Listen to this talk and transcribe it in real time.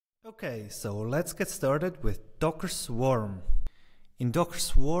Okay, so let's get started with Docker Swarm. In Docker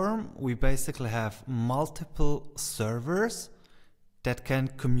Swarm, we basically have multiple servers that can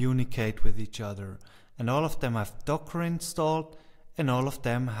communicate with each other. And all of them have Docker installed, and all of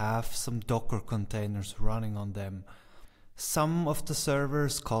them have some Docker containers running on them. Some of the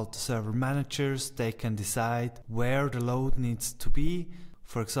servers, called the server managers, they can decide where the load needs to be.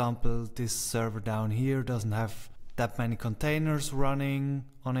 For example, this server down here doesn't have that many containers running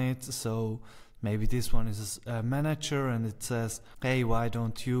on it, so maybe this one is a manager and it says, hey, why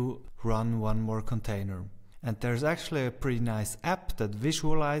don't you run one more container? And there's actually a pretty nice app that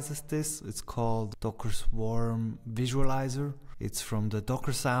visualizes this. It's called Docker Swarm Visualizer. It's from the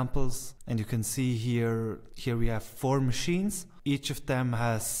Docker samples, and you can see here we have 4 machines. Each of them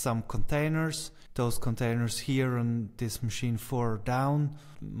has some containers. Those containers here on this machine 4 down,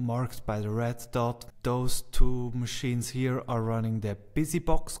 marked by the red dot. Those 2 machines here are running the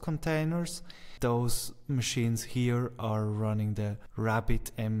BusyBox containers. Those machines here are running the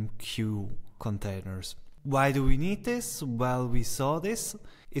RabbitMQ containers. Why do we need this? Well, we saw this.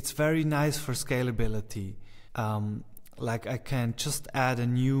 It's very nice for scalability. Like I can just add a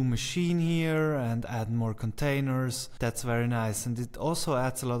new machine here and add more containers. That's very nice. And it also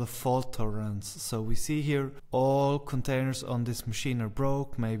adds a lot of fault tolerance. So we see here all containers on this machine are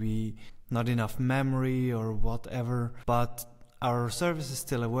broke, maybe not enough memory or whatever. But our service is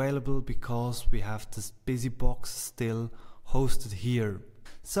still available because we have this BusyBox still hosted here.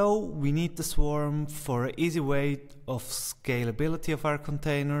 So we need the Swarm for an easy way of scalability of our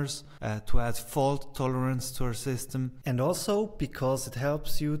containers, to add fault tolerance to our system, and also because it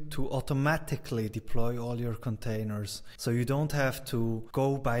helps you to automatically deploy all your containers. So you don't have to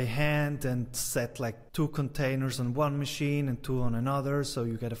go by hand and set like 2 containers on one machine and 2 on another, so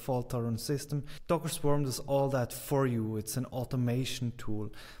you get a fault tolerant system. Docker Swarm does all that for you. It's an automation tool.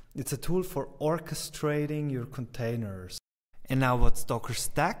 It's a tool for orchestrating your containers. And now what's Docker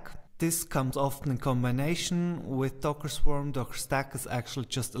Stack? This comes often in combination with Docker Swarm. Docker Stack is actually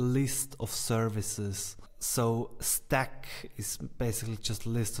just a list of services. So Stack is basically just a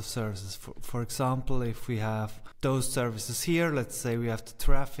list of services. For example, if we have those services here, let's say we have the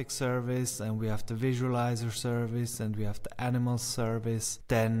traffic service and we have the visualizer service and we have the animal service,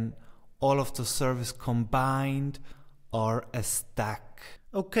 then all of the services combined are a stack.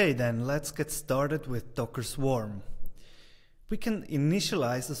 Okay, then let's get started with Docker Swarm. We can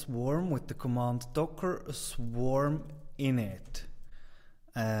initialize a swarm with the command docker swarm init.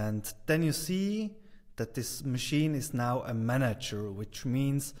 And then you see that this machine is now a manager, which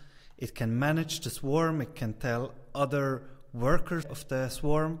means it can manage the swarm. It can tell other workers of the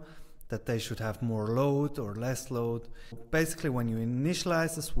swarm that they should have more load or less load. Basically, when you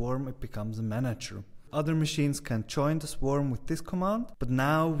initialize the swarm, it becomes a manager. Other machines can join the swarm with this command, but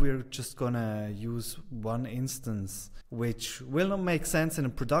now we're just gonna use one instance, which will not make sense in a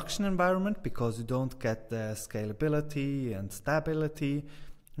production environment because you don't get the scalability and stability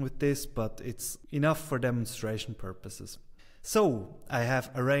with this, but it's enough for demonstration purposes. So I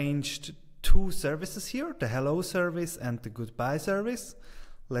have arranged 2 services here, the hello service and the goodbye service.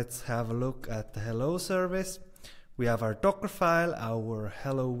 Let's have a look at the hello service. We have our Docker file, our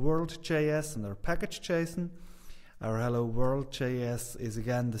hello world.js and our package.json. Our hello world.js is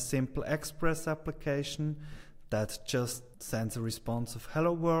again the simple express application that just sends a response of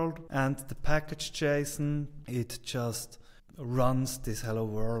hello world, and the package.json, it just runs this hello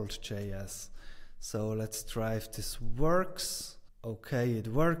world.js. So let's try if this works. Okay, it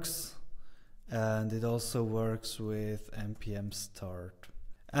works, and it also works with npm start.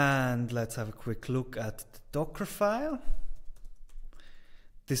 And let's have a quick look at the Docker file.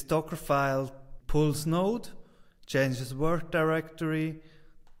 This Docker file pulls Node, changes work directory,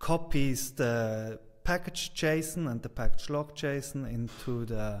 copies the package.json and the package log.json into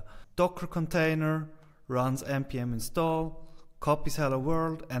the Docker container, runs npm install, copies hello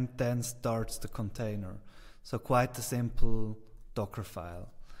world, and then starts the container. So quite a simple Docker file.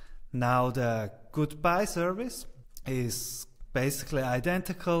 Now the goodbye service is basically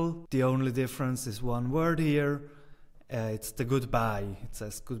identical. The only difference is one word here. It's the goodbye. It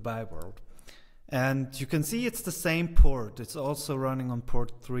says goodbye world. And you can see it's the same port. It's also running on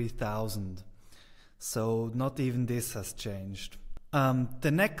port 3000. So not even this has changed.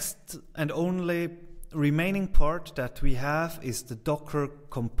 The next and only remaining part that we have is the Docker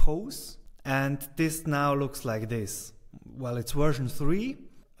Compose. And this now looks like this. Well, it's version 3.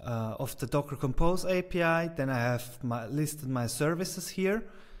 Of the Docker Compose API. Then I have listed my services here,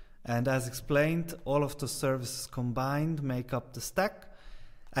 and as explained, all of the services combined make up the stack.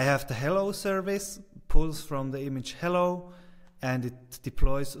 I have the hello service, pulls from the image hello and it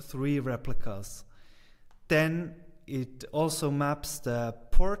deploys 3 replicas. Then it also maps the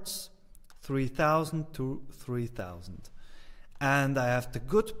ports 3000 to 3000. And I have the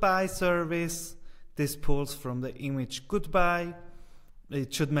goodbye service. This pulls from the image goodbye.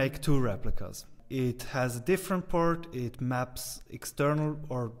 It should make 2 replicas. It has a different port. It maps external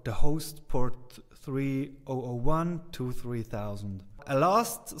or the host port 3001 to 3000. A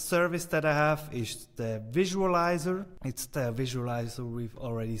last service that I have is the visualizer. It's the visualizer we've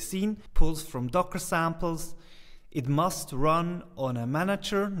already seen. Pulls from Docker samples. It must run on a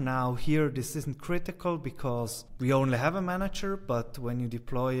manager. Now here this isn't critical because we only have a manager, but when you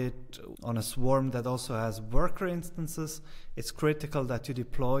deploy it on a swarm that also has worker instances, it's critical that you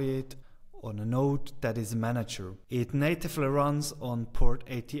deploy it on a node that is a manager. It natively runs on port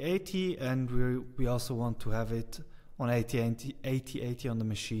 8080, and we also want to have it on 8080 on the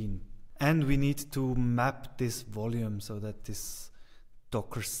machine. And we need to map this volume so that this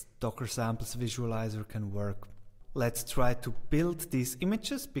Docker samples visualizer can work. Let's try to build these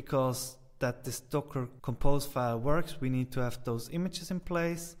images. Because that this Docker compose file works, we need to have those images in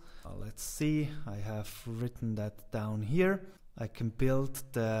place. Let's see, I have written that down here. I can build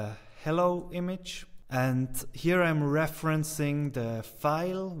the hello image, and here I'm referencing the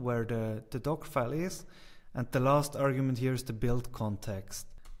file where the Docker file is, and the last argument here is the build context.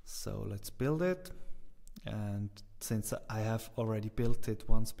 So let's build it, and since I have already built it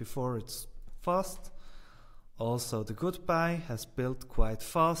once before, it's fast. Also the goodbye has built quite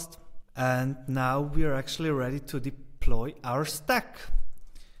fast, and now we are actually ready to deploy our stack.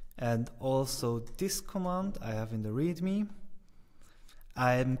 And also this command I have in the readme.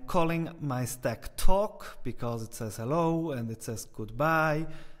 I'm calling my stack talk because it says hello and it says goodbye.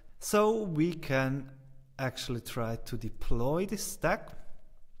 So we can actually try to deploy this stack,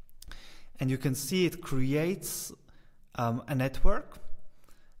 and you can see it creates a network,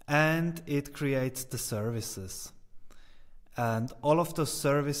 and it creates the services, and all of those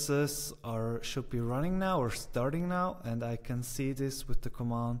services should be running now or starting now, and I can see this with the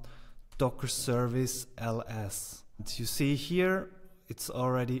command docker service ls. And you see here it's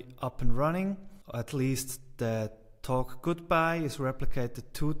already up and running. At least the talk goodbye is replicated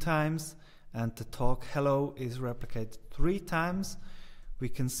 2 times, and the talk hello is replicated 3 times. We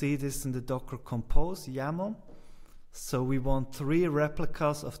can see this in the Docker compose YAML. So we want 3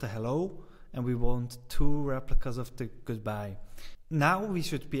 replicas of the hello, and we want 2 replicas of the goodbye. Now we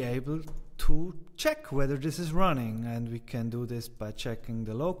should be able to check whether this is running, and we can do this by checking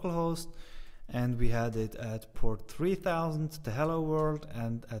the localhost, and we had it at port 3000, the hello world,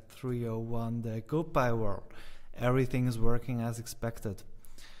 and at 301, the goodbye world. Everything is working as expected.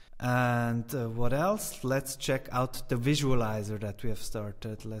 And what else? Let's check out the visualizer that we have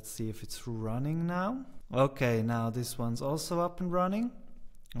started. Let's see if it's running now. Okay, now this one's also up and running.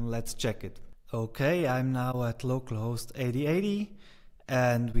 And let's check it. Okay, I'm now at localhost 8080,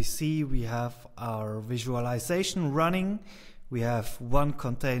 and we see we have our visualization running. We have 1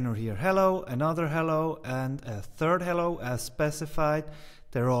 container here, hello, another hello, and a 3rd hello as specified.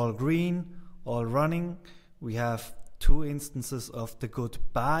 They're all green, all running. We have 2 instances of the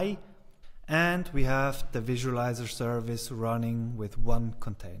goodbye, and we have the visualizer service running with 1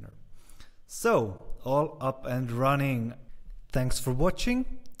 container. So, all up and running. Thanks for watching.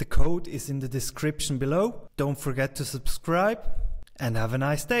 The code is in the description below. Don't forget to subscribe, and have a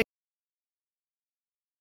nice day.